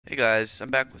Hey guys, I'm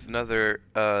back with another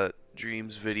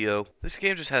Dreams video. This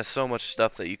game just has so much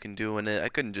stuff that you can do in it. I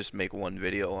couldn't just make one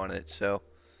video on it, so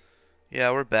yeah,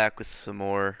 we're back with some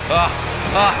more. They're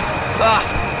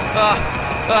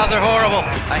horrible.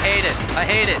 I hate it. I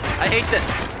hate it. I hate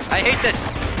this. I hate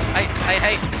this.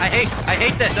 I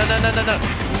hate this. No, no, no, no, no.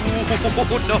 Ooh,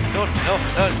 no.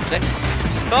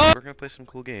 Oh! We're gonna play some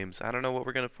cool games. I don't know what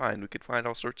we're gonna find. We could find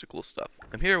all sorts of cool stuff.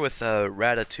 I'm here with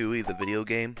Ratatouille, the video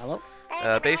game. Hello?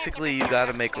 Basically, you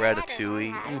gotta make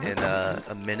Ratatouille in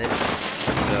a minute.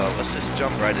 So let's just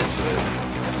jump right into it.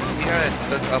 You gotta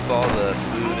cook up all the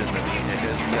food and the meat.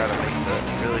 You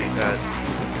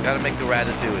gotta make the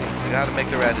Ratatouille. You gotta make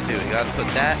the Ratatouille. You gotta put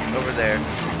that over there,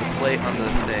 the plate on the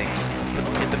thing.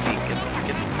 Get the meat.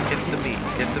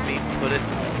 Get the meat.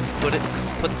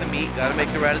 Put the meat. Gotta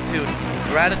make the Ratatouille.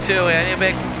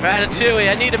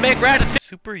 I need to make Ratatouille.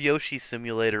 Super Yoshi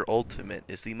Simulator Ultimate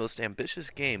is the most ambitious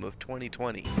game of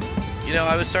 2020. You know,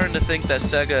 I was starting to think that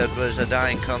Sega was a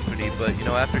dying company, but you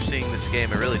know, after seeing this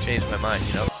game, it really changed my mind,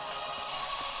 you know?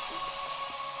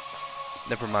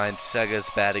 Never mind, Sega's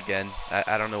bad again.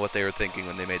 I don't know what they were thinking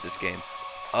when they made this game.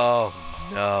 Oh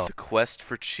no. The Quest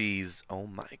for Cheese. Oh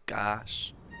my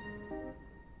gosh.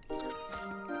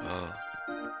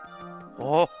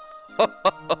 Oh.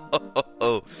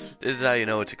 Oh, this is how you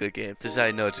know it's a good game. This is how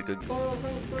you know it's a good game.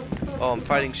 Oh, I'm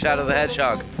fighting Shadow the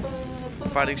Hedgehog.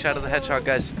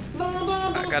 Guys.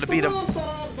 I gotta beat him.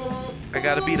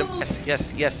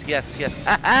 Yes.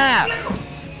 Ha!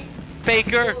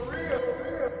 Faker!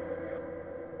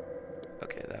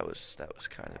 Okay, that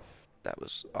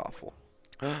was awful.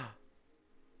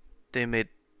 They made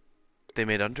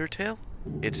Undertale?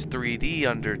 It's 3D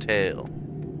Undertale.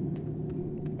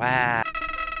 Wow.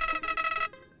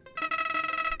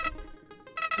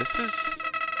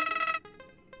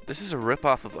 This is a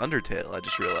ripoff of Undertale, I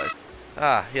just realized.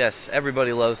 Ah, yes,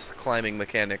 everybody loves the climbing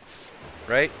mechanics,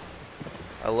 right?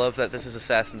 I love that this is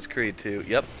Assassin's Creed too.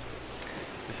 Yep.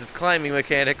 This is climbing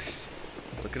mechanics.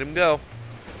 Look at him go.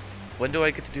 When do I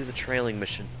get to do the trailing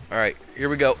mission? Alright, here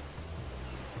we go.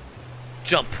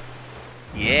 Jump.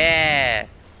 Yeah.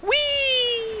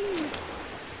 Whee!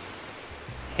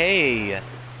 Hey.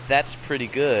 That's pretty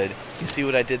good. You see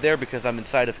what I did there? Because I'm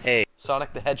inside of Hey.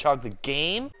 Sonic the Hedgehog the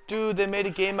game? Dude, they made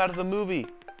a game out of the movie.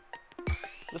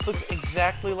 This looks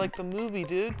exactly like the movie,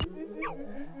 dude.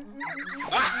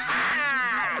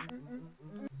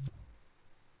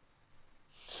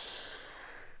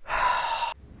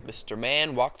 Mr.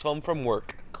 Man walks home from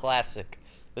work. Classic.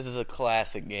 This is a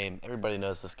classic game. Everybody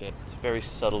knows this game. It's a very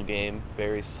subtle game.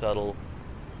 Very subtle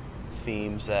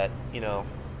themes that, you know,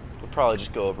 would probably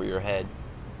just go over your head.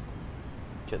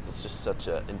 Because it's just such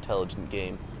an intelligent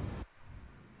game.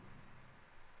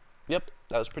 Yep,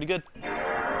 that was pretty good.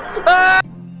 Ah!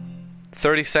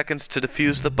 30 seconds to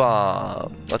defuse the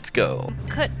bomb. Let's go.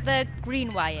 Cut the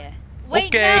green wire.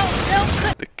 Wait, okay. No,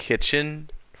 cut. The kitchen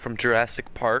from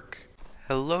Jurassic Park.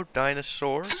 Hello,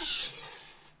 dinosaur.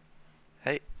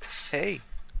 Hey.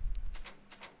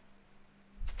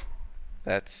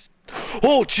 That's...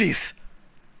 Oh, jeez!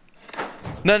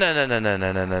 No.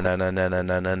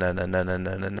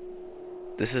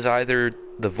 This is either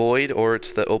the Void or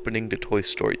it's the opening to Toy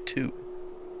Story 2.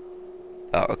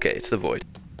 Oh, okay, it's the Void.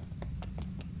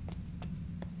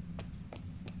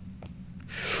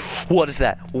 What is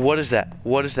that?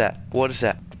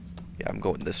 Yeah, I'm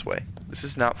going this way. This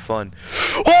is not fun.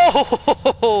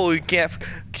 Oh, you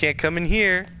can't come in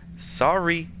here.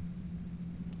 Sorry.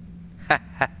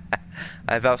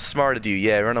 I've outsmarted you.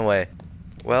 Yeah, run away.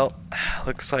 Well,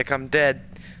 looks like I'm dead,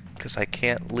 because I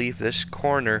can't leave this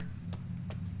corner.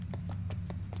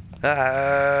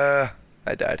 I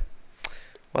died.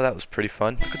 Well, that was pretty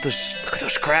fun. Look at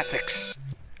those graphics.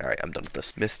 Alright, I'm done with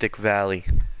this. Mystic Valley.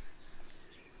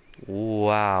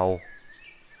 Wow.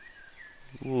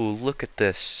 Ooh, look at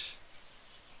this.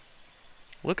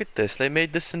 They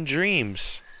made this in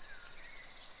Dreams.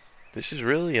 This is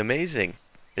really amazing.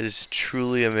 It is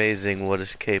truly amazing what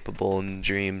is capable in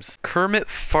Dreams. Kermit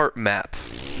Fart Map.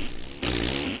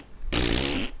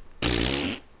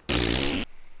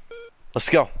 Let's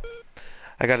go.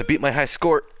 I gotta beat my high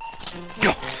score.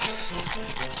 Go,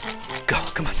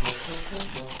 come on.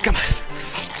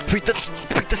 Beat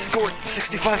the score.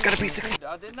 65, gotta beat 60.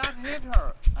 I did not hit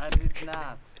her. I did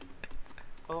not.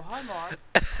 Oh, hi, Mark.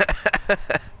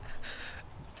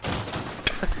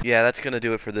 Yeah, that's gonna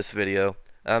do it for this video.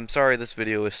 I'm sorry this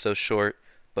video is so short,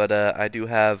 but I do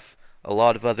have a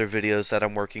lot of other videos that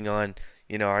I'm working on.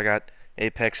 You know, I got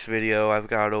Apex video, I've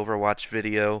got Overwatch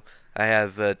video, I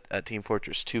have a Team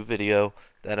Fortress 2 video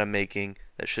that I'm making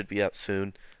that should be out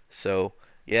soon. So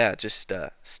yeah, just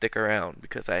stick around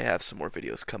because I have some more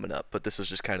videos coming up. But this was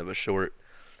just kind of a short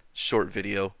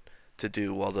video to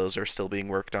do while those are still being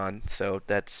worked on. So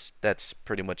that's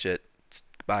pretty much it.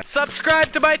 Bye.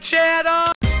 Subscribe to my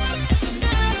channel!